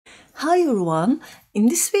Hi everyone, in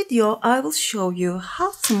this video I will show you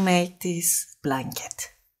how to make this blanket.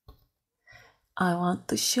 I want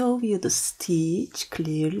to show you the stitch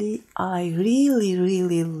clearly. I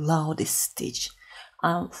really love this stitch.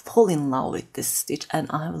 I fall in love with this stitch and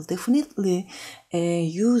I will definitely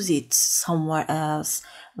use it somewhere else,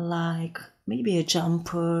 like maybe a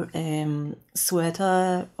jumper,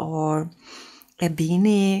 sweater or a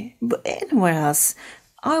beanie, but anywhere else.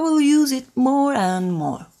 I will use it more and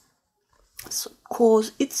more.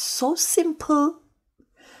 Because it's so simple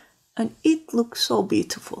and it looks so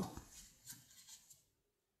beautiful,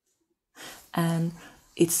 and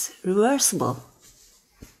it's reversible.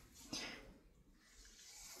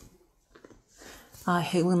 I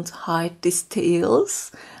haven't hide these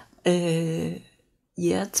tails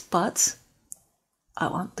yet, but I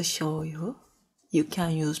want to show you. You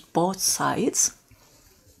can use both sides,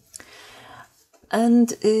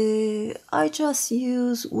 and I just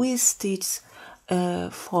use V-stitch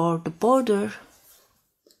for the border,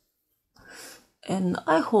 and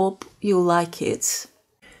I hope you like it.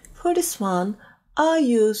 For this one I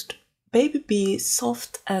used Baby Bee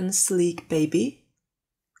Soft and Sleek Baby.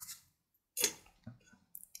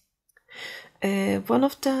 One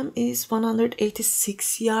of them is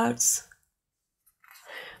 186 yards,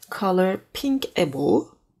 color pink ebony,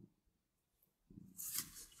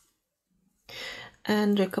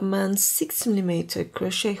 and recommends 6mm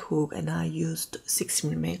crochet hook, and I used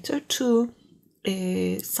 6mm to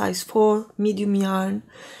size 4 medium yarn,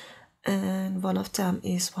 and one of them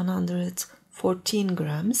is 114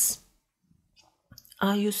 grams.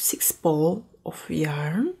 I use 6 balls of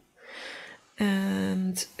yarn,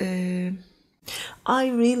 and I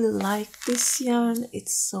really like this yarn.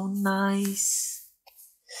 It's so nice.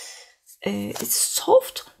 It's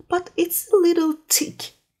soft, but it's a little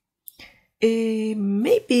thick.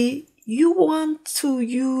 Maybe you want to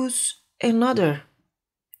use another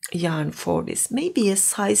yarn for this, maybe a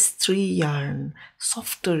size 3 yarn,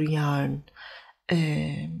 softer yarn.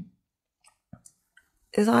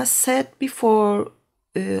 As I said before,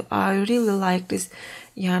 I really like this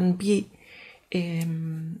yarn Baby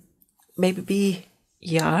Bee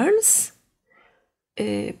yarns,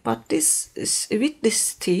 but this is with this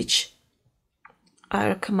stitch. I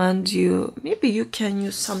recommend you, maybe you can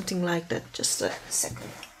use something like that. Just a second.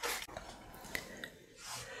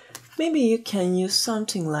 Maybe you can use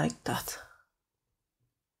something like that.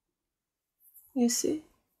 You see,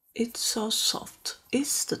 it's so soft.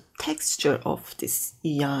 It's the texture of this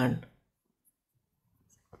yarn.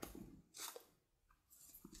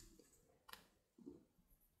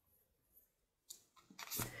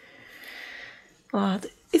 But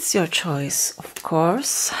it's your choice, of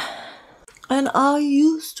course. And I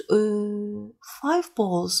used 5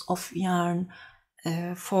 balls of yarn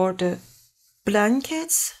for the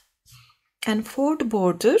blankets, and for the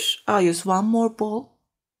border I use 1 more ball.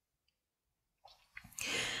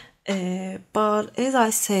 But as I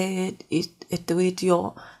said at the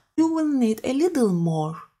video, you will need a little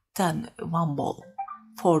more than 1 ball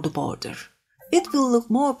for the border. It will look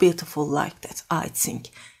more beautiful like that, I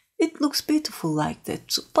think. It looks beautiful like that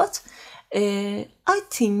too, but I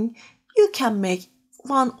think you can make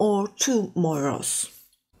 1 or 2 more rows.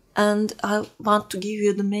 And I want to give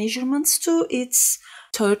you the measurements too. It's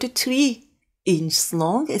 33 inches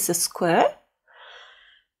long, it's a square.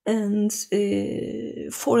 And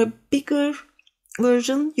for a bigger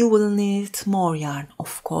version you will need more yarn,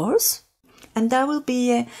 of course. And there will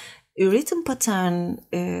be a written pattern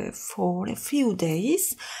for a few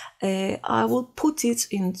days. I will put it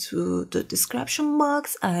into the description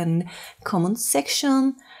box and comment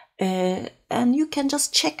section, and you can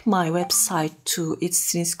just check my website too.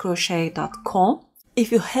 It's sirincrochet.com.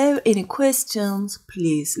 If you have any questions,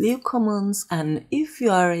 please leave comments, and if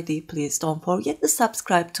you are ready, please don't forget to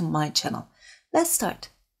subscribe to my channel. Let's start.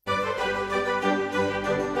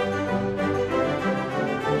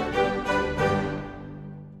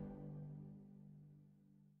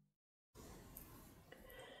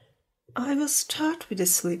 I will start with a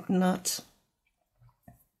slip knot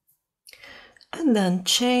and then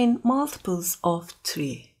chain multiples of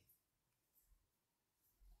 3.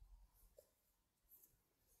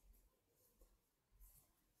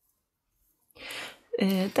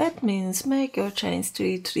 That means make your chains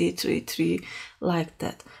 3, 3, 3, 3 like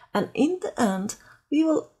that, and in the end we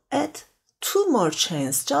will add 2 more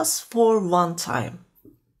chains just for one time.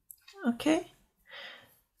 Okay,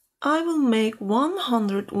 I will make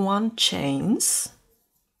 101 chains.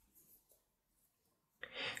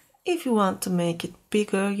 If you want to make it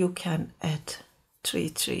bigger, you can add 3,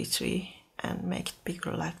 3, 3 and make it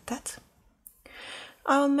bigger like that.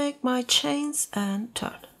 I will make my chains and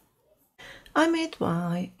turn. I made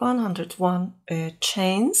my 101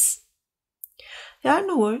 chains. Yarn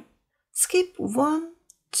over, skip 1,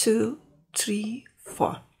 2, 3,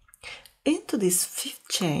 4. Into this 5th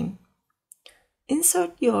chain,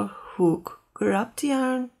 insert your hook, grab the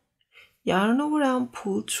yarn over and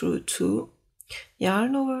pull through 2,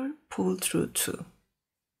 yarn over, pull through 2.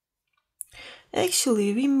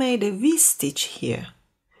 Actually, we made a V-stitch here.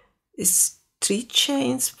 It's 3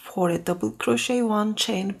 chains for a double crochet, 1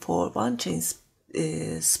 chain for 1 chain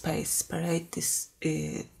space. Separate this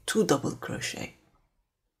 2 double crochet.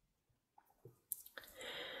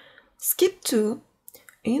 Skip 2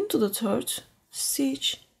 into the 3rd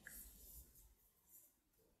stitch,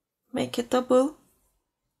 make a double,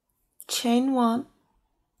 chain 1,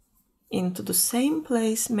 into the same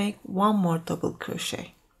place, make 1 more double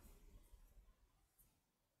crochet.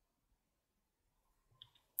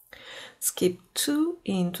 Skip 2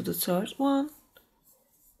 into the 3rd one,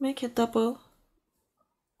 make a double,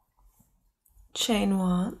 chain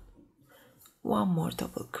 1, 1 more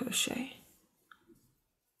double crochet.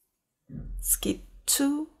 Skip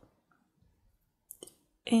 2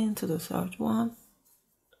 into the 3rd one,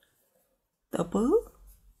 double,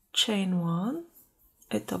 chain 1,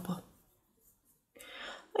 a double.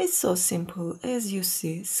 It's so simple, as you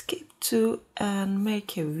see. Skip 2 and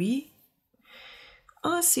make a V.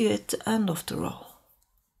 I'll see you at the end of the row.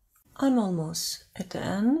 I'm almost at the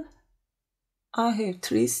end. I have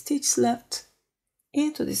 3 stitches left.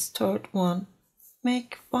 Into this 3rd one,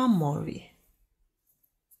 make 1 more V.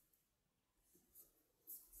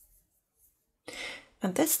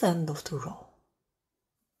 And that's the end of the row.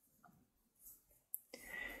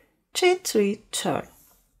 Chain 3, turn.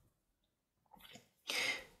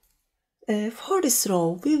 For this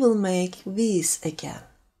row, we will make V's again,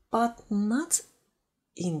 but not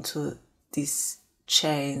into these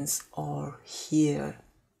chains or here.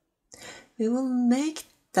 We will make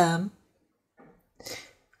them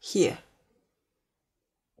here.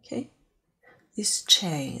 Okay, these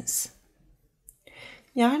chains.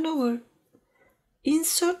 Yarn over,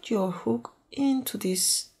 insert your hook into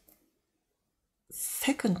this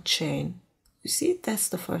 2nd chain. You see, that's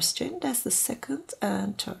the 1st chain, that's the 2nd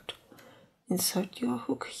and 3rd. Insert your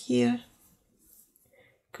hook here,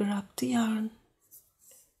 grab the yarn,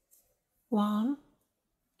 1,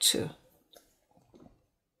 2,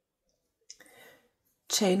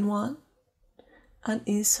 chain 1, and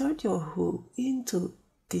insert your hook into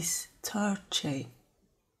this 3rd chain.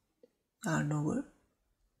 Yarn over,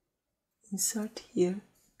 insert here,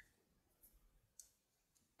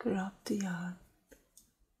 grab the yarn,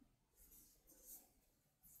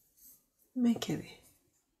 make a V.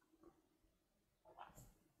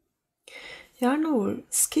 Yarn over,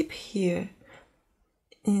 skip here,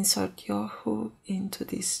 insert your hook into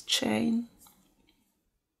this chain,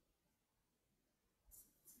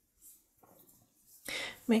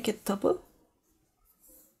 make a double,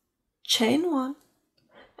 chain 1,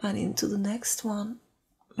 and into the next one,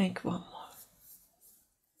 make 1 more.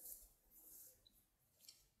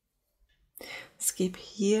 Skip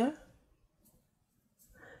here,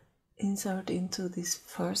 insert into this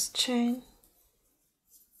 1st chain,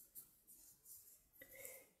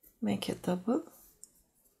 make a double,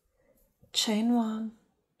 chain 1,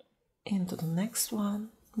 into the next one,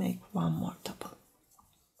 make 1 more double.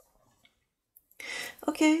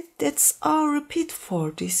 Okay, that's our repeat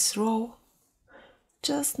for this row.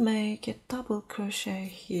 Just make a double crochet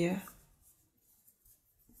here,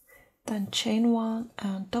 then chain 1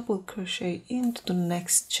 and double crochet into the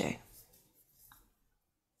next chain.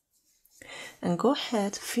 And go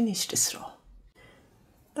ahead, finish this row.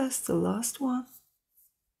 That's the last one.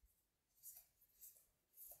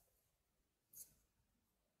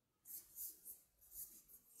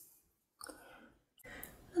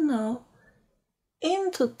 And now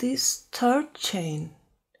into this 3rd chain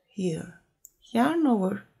here, yarn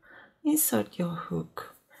over, insert your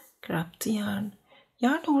hook, grab the yarn,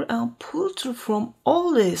 yarn over and pull through from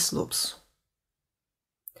all these loops.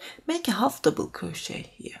 Make a half double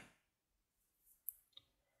crochet here,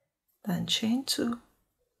 then chain 2,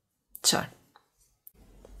 turn.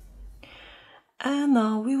 And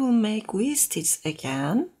now we will make V-stitch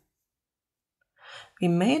again. We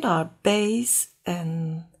made our base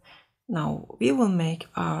and now we will make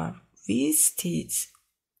our V-stitch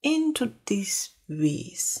into these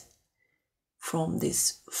V's from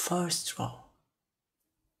this 1st row.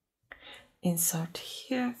 Insert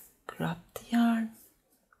here, grab the yarn,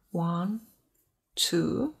 1,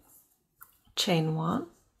 2, chain 1,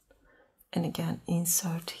 and again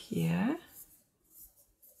insert here,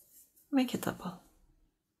 make a double.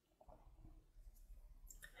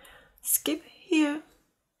 Skip here,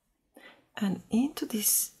 and into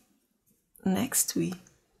this next V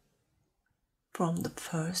from the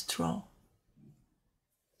first row,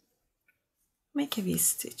 make a V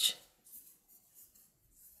stitch.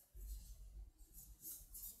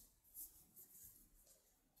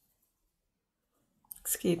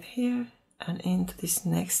 Skip here and into this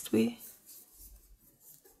next V,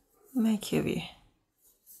 make a V.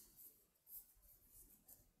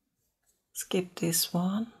 Skip this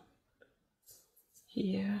one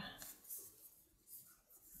here,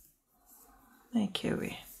 make a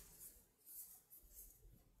V.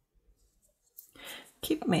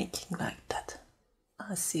 Keep making like that.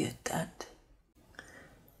 I'll see you at the end.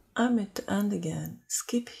 I'm at the end again.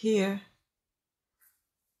 Skip here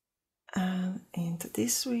and into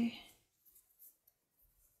this way,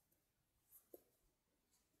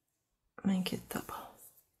 make it double.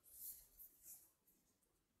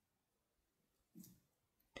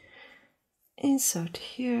 Insert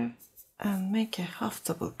here and make a half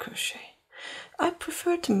double crochet. I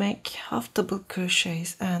prefer to make half double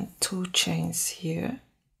crochets and 2 chains here.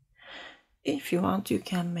 If you want, you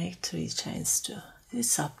can make 3 chains too.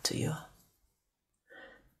 It's up to you.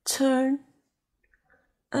 Turn,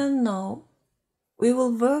 and now we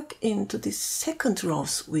will work into the second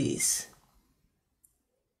row's V's.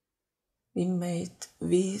 We made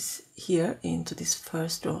V's here into this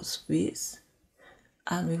first row's V's,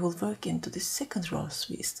 and we will work into the second row's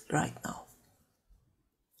V's right now.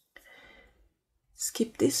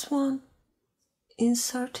 Skip this one,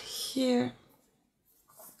 insert here,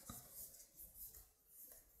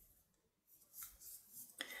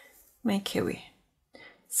 make a V.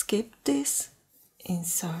 Skip this,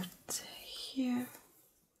 insert here,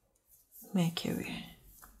 make a V.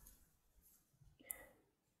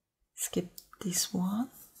 Skip this one,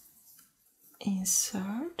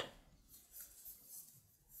 insert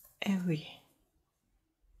a V,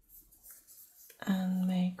 and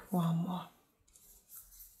make one more.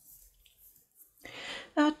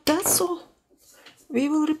 Now that's all. We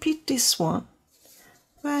will repeat this one.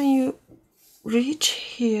 When you reach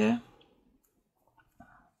here,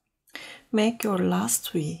 make your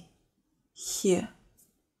last V here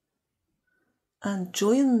and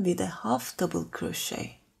join with a half double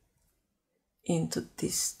crochet into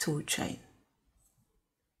this 2 chain.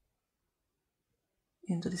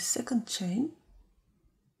 Into the second chain,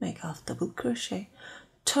 make half double crochet,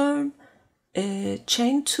 turn,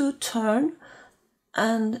 chain 2, turn,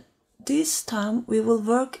 and this time we will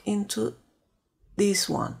work into this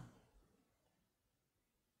one.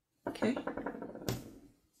 Okay,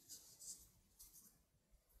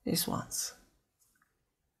 these ones.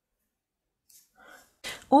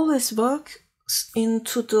 Always work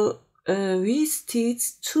into the V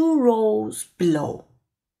stitch 2 rows below.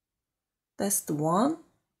 That's the one,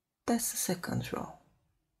 that's the second row.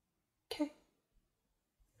 Okay,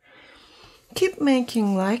 keep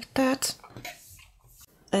making like that.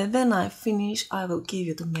 When I finish, I will give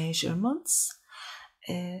you the measurements.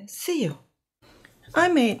 See you. I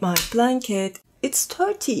made my blanket. It's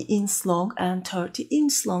 30 inches long and 30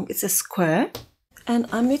 inches long. It's a square. And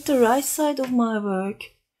I'm at the right side of my work.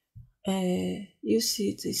 You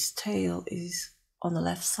see this tail is on the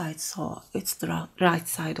left side, so it's the right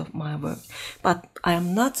side of my work. But I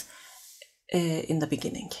am not in the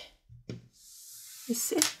beginning. You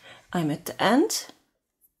see, I'm at the end.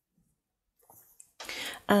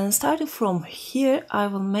 And starting from here, I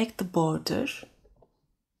will make the border.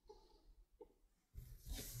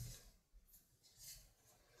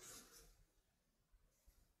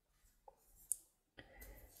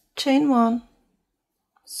 Chain 1.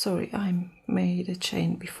 Sorry, I made a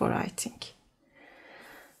chain before, I think.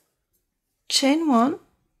 Chain 1.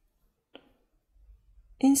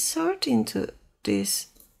 Insert into this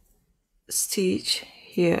stitch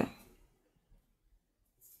here.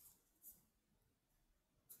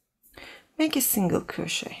 Make a single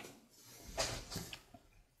crochet.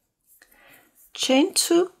 Chain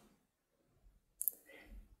 2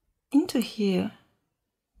 into here.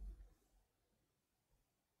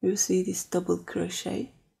 You see this double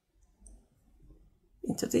crochet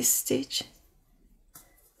into this stitch.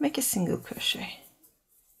 Make a single crochet.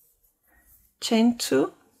 Chain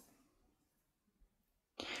 2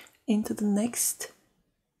 into the next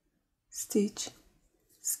stitch.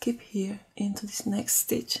 Skip here into this next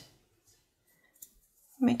stitch.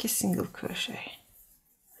 Make a single crochet.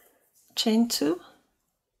 Chain 2,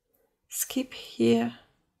 skip here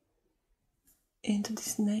into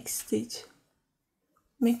this next stitch,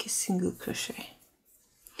 make a single crochet.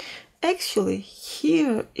 Actually,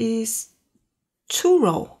 here is 2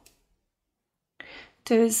 rows.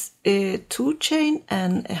 There is a 2 chain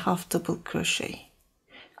and a half double crochet.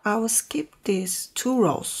 I will skip these 2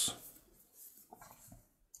 rows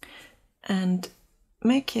and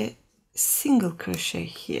make a single crochet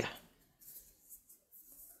here.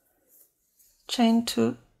 Chain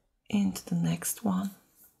 2 into the next one.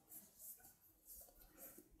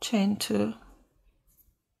 Chain 2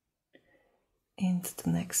 into the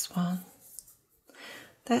next one.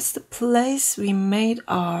 That's the place we made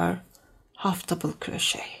our half double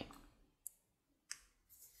crochet.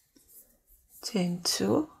 Chain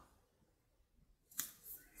 2,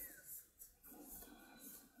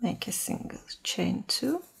 make a single, chain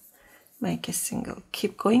 2, make a single.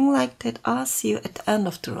 Keep going like that. I'll see you at the end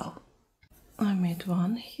of the row. I made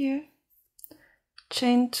 1 here,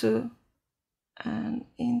 chain 2, and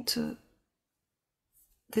into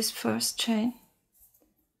this first chain,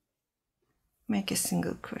 make a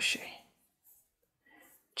single crochet.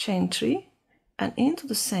 Chain 3, and into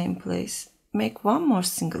the same place, make 1 more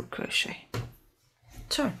single crochet.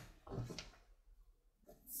 Turn.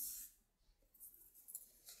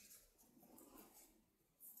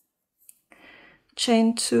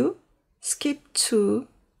 Chain 2, skip 2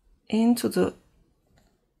 into the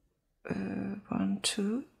 1,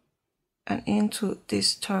 2, and into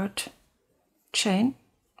this third chain,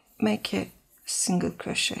 make a single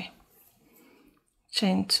crochet.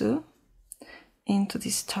 Chain 2, into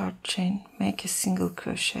this third chain, make a single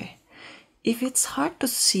crochet. If it's hard to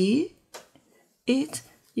see it,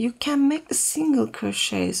 you can make the single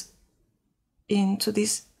crochets into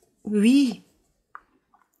this V,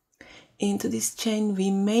 into this chain we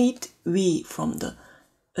made V from the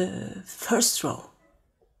first row.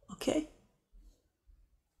 Okay,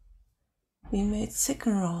 we made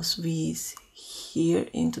second rows V's here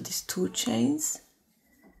into these 2 chains.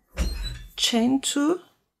 Chain 2,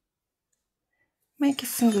 make a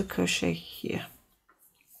single crochet here.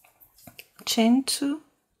 Chain 2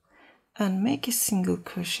 and make a single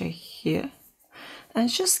crochet here, and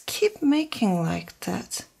just keep making like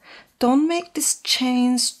that. Don't make these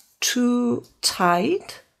chains too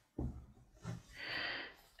tight,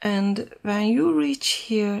 and when you reach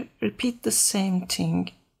here, repeat the same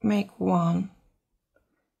thing. Make 1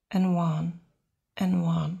 and 1 and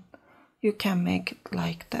 1. You can make it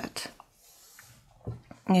like that.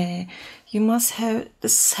 You must have the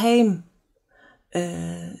same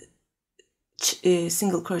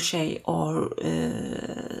single crochet or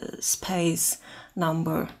space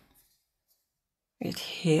number right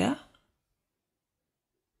here,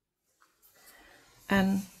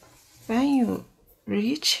 and when you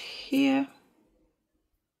reach here,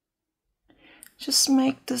 just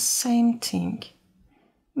make the same thing.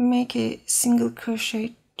 Make a single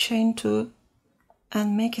crochet, chain 2,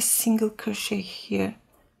 and make a single crochet here.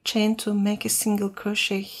 Chain 2, make a single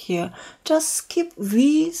crochet here. Just skip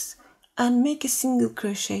V's and make a single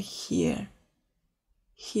crochet here,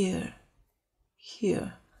 here,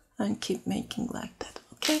 here, and keep making like that.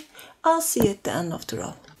 Okay, I'll see you at the end of the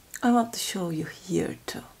row. I want to show you here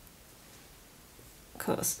too,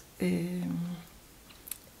 because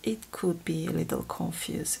it could be a little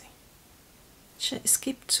confusing.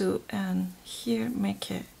 Skip 2 and here make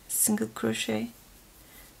a single crochet,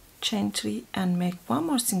 chain 3, and make 1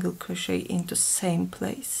 more single crochet into same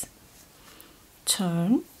place.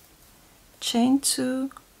 Turn, chain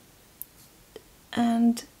 2,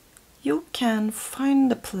 and you can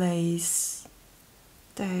find the place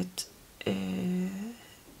that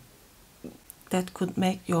that could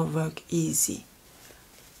make your work easy.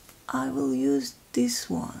 I will use these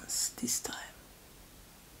ones this time.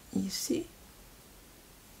 You see?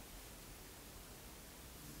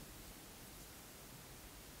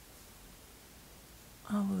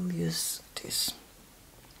 I will use this.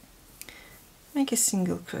 Make a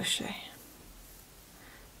single crochet,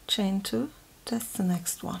 chain 2, that's the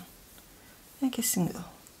next one. Make a single,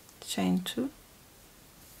 chain 2,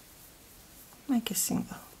 make a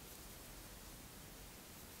single.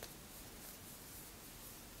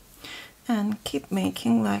 And keep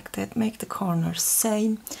making like that. Make the corners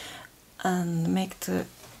same and make the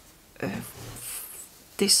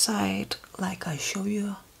this side like I show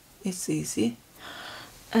you. It's easy.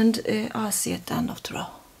 And I'll see at the end of the row.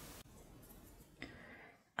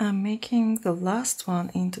 I'm making the last one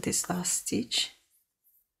into this last stitch,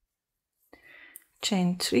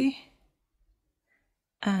 chain 3,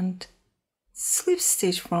 and slip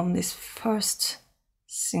stitch from this first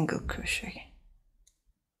single crochet.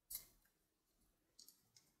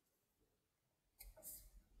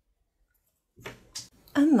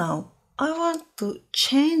 And now I want to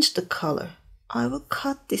change the color. I will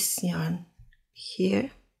cut this yarn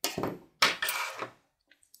here.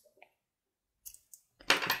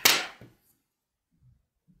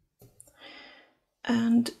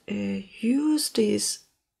 and use this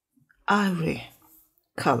ivory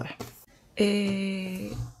color.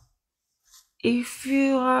 If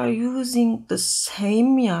you are using the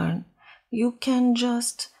same yarn, you can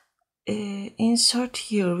just insert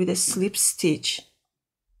here with a slip stitch.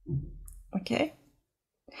 Okay,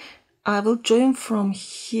 I will join from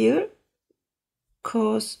here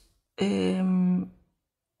because I'm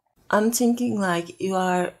thinking like you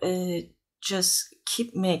are just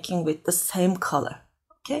keep making with the same color.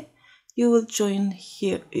 Okay, you will join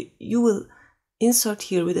here, you will insert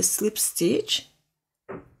here with a slip stitch,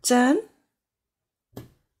 then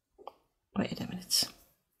wait a minute,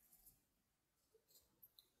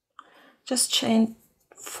 just chain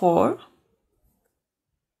 4,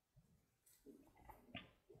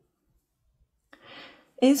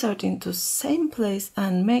 insert into same place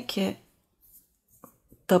and make a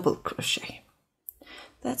double crochet.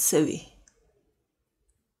 That's a V,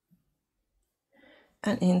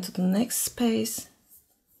 and into the next space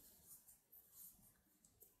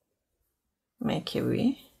make a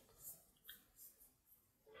V,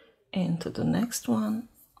 into the next one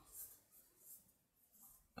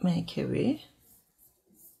make a V,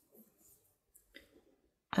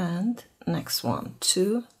 and next one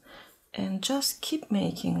 2, and just keep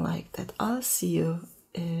making like that. I'll see you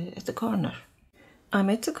at the corner. I'm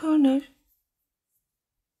at the corner.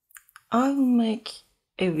 I will make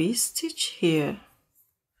a V stitch here,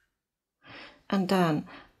 and then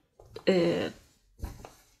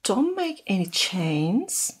don't make any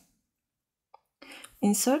chains.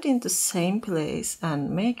 Insert into same place and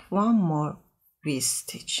make one more V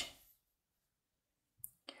stitch.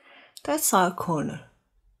 That's our corner.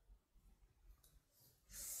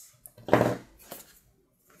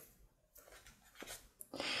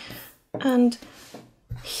 And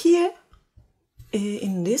here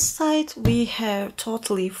in this side we have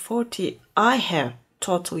totally 40, I have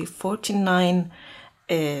totally 49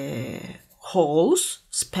 holes,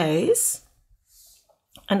 space,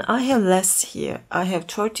 and I have less here. I have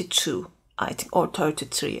 32, I think, or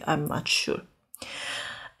 33, I'm not sure.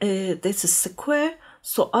 This is square,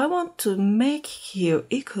 so I want to make here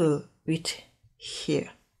equal with here.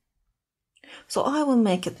 So I will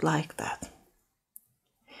make it like that.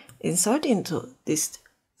 Insert into this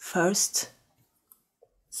first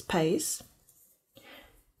space,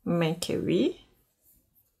 make a V,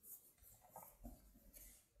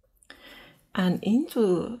 and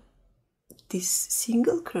into this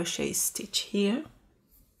single crochet stitch here,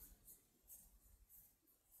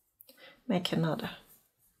 make another,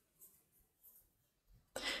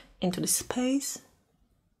 into the space,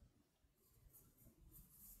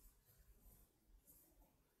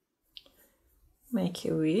 make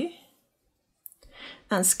a V,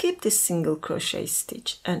 and skip this single crochet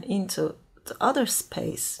stitch, and into the other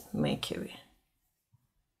space make a V.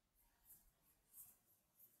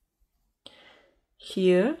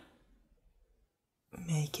 Here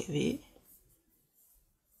make a V,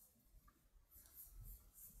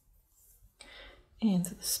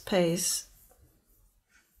 into the space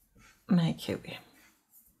make a V,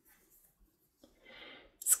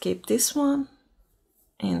 skip this one,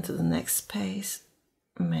 into the next space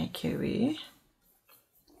make a V,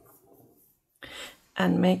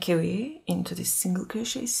 and make a V into this single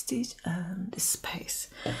crochet stitch and this space.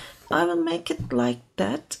 I will make it like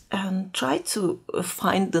that and try to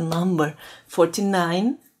find the number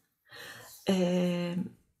 49.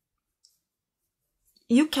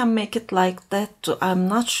 You can make it like that too. I'm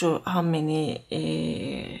not sure how many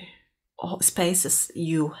spaces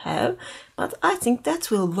you have, but I think that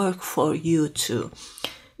will work for you too.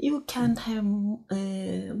 You can have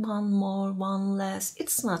one more, one less.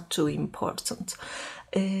 It's not too important.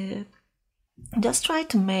 Just try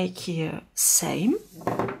to make here same.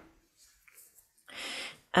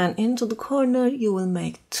 And into the corner you will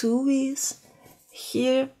make 2 V's.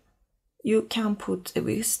 Here you can put a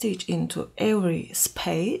V stitch into every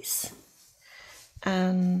space,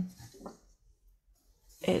 and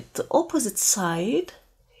at the opposite side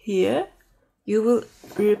here you will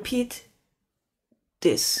repeat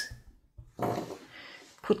this.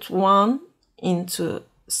 Put 1 into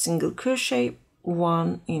single crochet,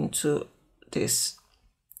 1 into this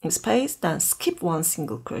space, then skip 1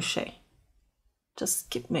 single crochet. Just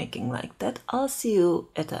keep making like that. I'll see you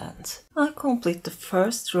at the end. I complete the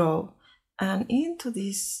first row, and into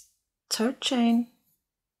this third chain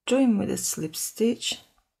join with a slip stitch,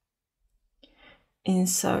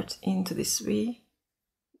 insert into this V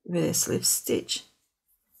with a slip stitch,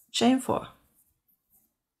 chain 4,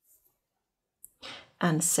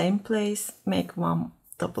 and same place make 1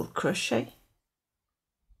 double crochet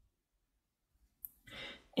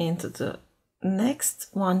into the next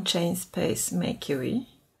one chain space, make a V,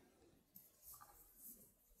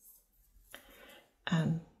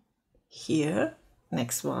 and here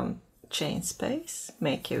next one chain space,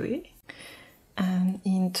 make a V, and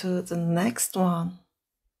into the next one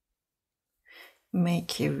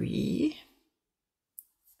make a V,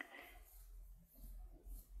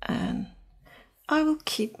 and I will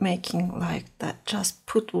keep making like that. Just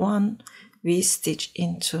put one V stitch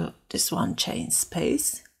into this one chain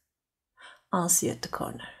space. I'll see you at the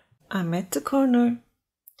corner. I'm at the corner.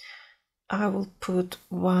 I will put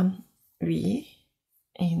one V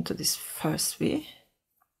into this first V,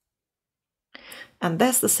 and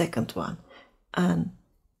that's the second one. And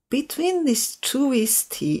between these two V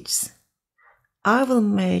stitches I will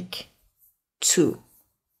make two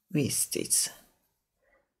V stitches.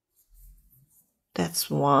 That's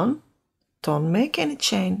one. Don't make any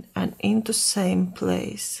chain, and into same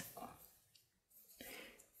place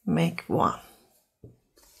make one,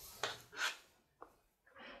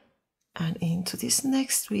 and into this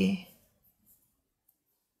next V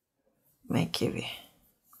make a V,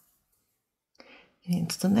 and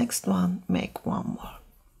into the next one make one more,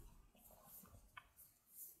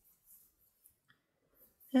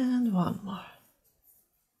 and one more.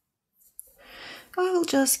 I will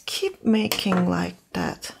just keep making like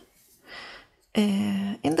that.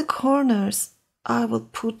 In the corners I will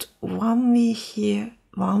put one V here,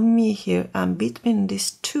 one V here, and between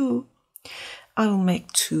these two I will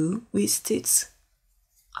make two V stitches.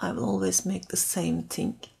 I will always make the same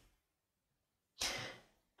thing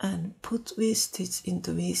and put V stitch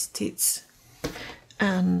into V stitch,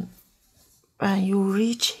 and when you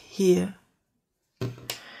reach here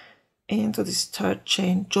into this third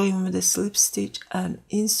chain, join with a slip stitch and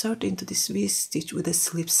insert into this V stitch with a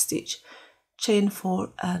slip stitch, chain 4,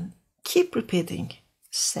 and keep repeating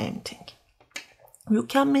same thing. You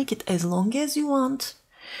can make it as long as you want,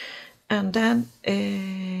 and then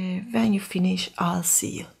when you finish I'll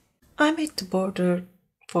see you. I made the border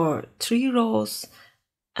for 3 rows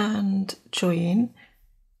and join.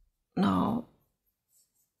 Now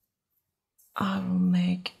I will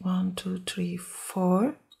make 1, 2, 3,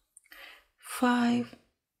 4, 5,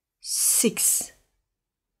 6,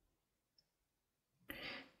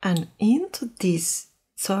 and into this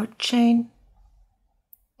third chain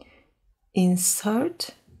insert,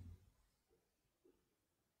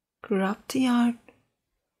 grab the yarn,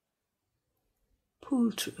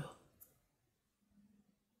 pull through,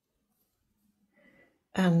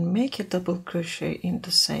 and make a double crochet in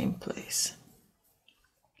the same place.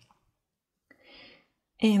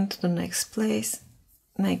 Into the next place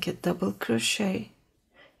make a double crochet.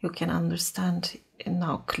 You can understand it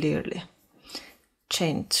now clearly.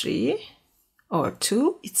 Chain 3 or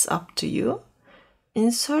 2, it's up to you.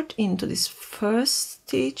 Insert into this first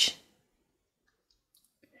stitch,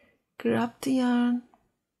 grab the yarn,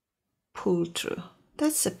 pull through.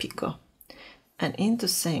 That's a picot. And into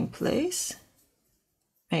same place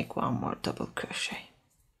make one more double crochet.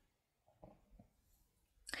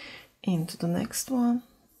 Into the next one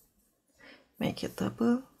make a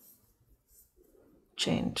double,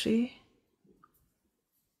 chain 3,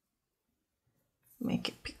 make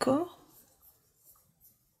a picot,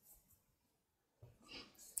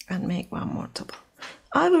 and make one more double.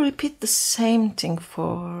 I will repeat the same thing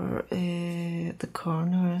for the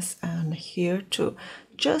corners and here too.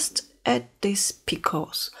 Just add these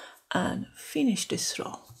picots and finish this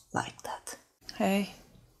row like that. Hey.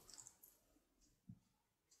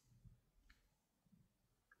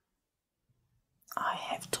 I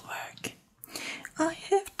have to work. I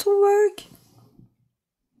have to work.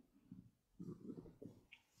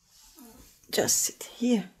 Just sit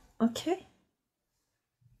here, okay?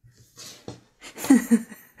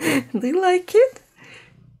 Do you like it?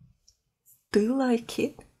 Do you like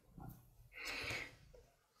it?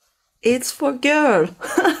 It's for girl.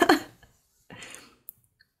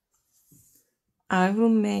 I will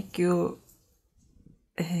make you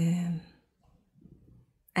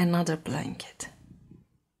another blanket.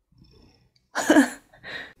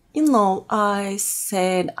 You know, I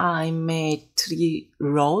said I made 3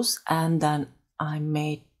 rows and then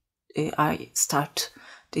I start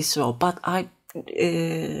this row, but I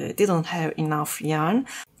didn't have enough yarn,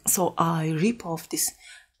 so I rip off this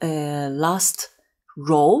last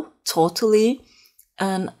row totally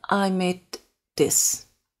and I made this.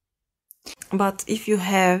 But if you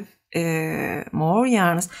have more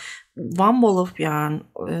yarns, one ball of yarn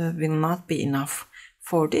will not be enough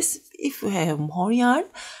for this. If you have more yarn,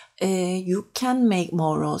 you can make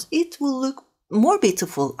more rows. It will look more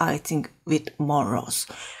beautiful, I think, with more rows.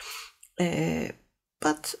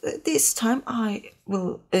 but this time I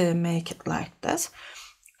will make it like that.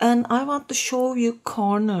 And I want to show you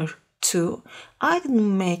corner too. I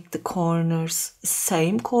didn't make the corners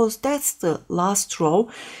same because that's the last row.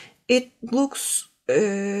 It looks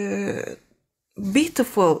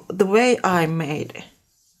beautiful the way I made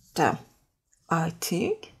them, I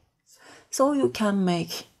think. So you can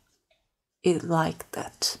make it like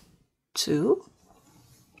that too.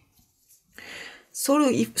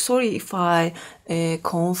 Sorry if I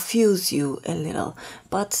confuse you a little,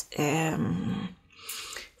 but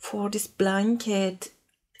for this blanket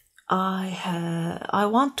I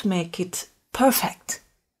want to make it perfect.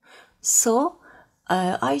 So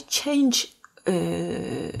I change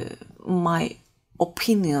my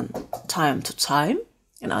opinion time to time,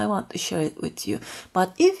 and I want to share it with you.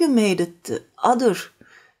 But if you made it the other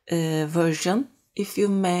version, if you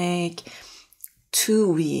make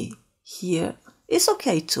 2V here, it's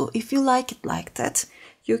okay too. If you like it like that,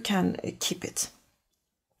 you can keep it.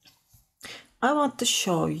 I want to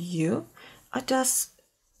show you. I just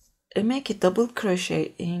make a double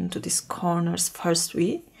crochet into these corners first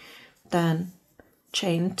V, then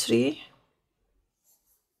chain 3,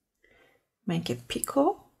 make a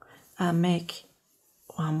picot, and make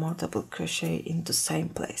one more double crochet into same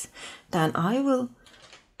place. Then I will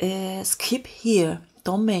skip here,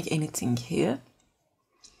 don't make anything here,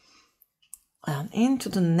 and into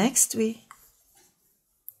the next V,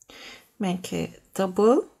 make a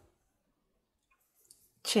double,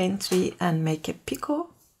 chain 3 and make a picot,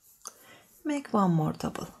 make one more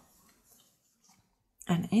double,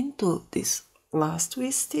 and into this last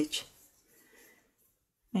V stitch,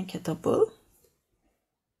 make a double,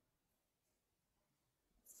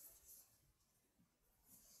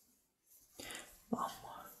 one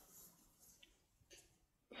more,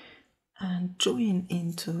 and join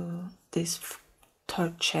into this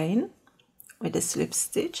third chain with a slip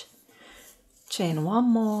stitch, chain one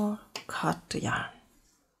more, cut the yarn.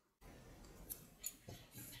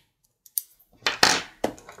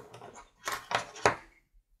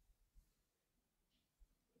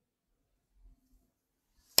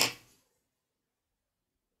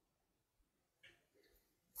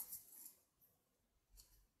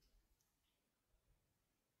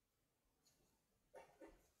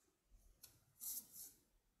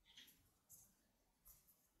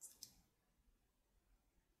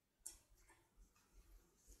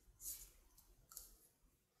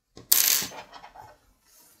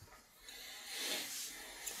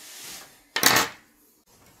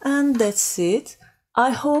 And that's it. I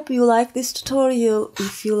hope you like this tutorial.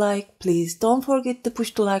 If you like, please don't forget to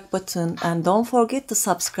push the like button and don't forget to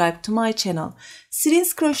subscribe to my channel.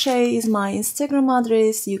 Sirin's Crochet is my Instagram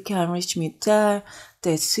address. You can reach me there.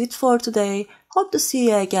 That's it for today. Hope to see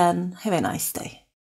you again. Have a nice day.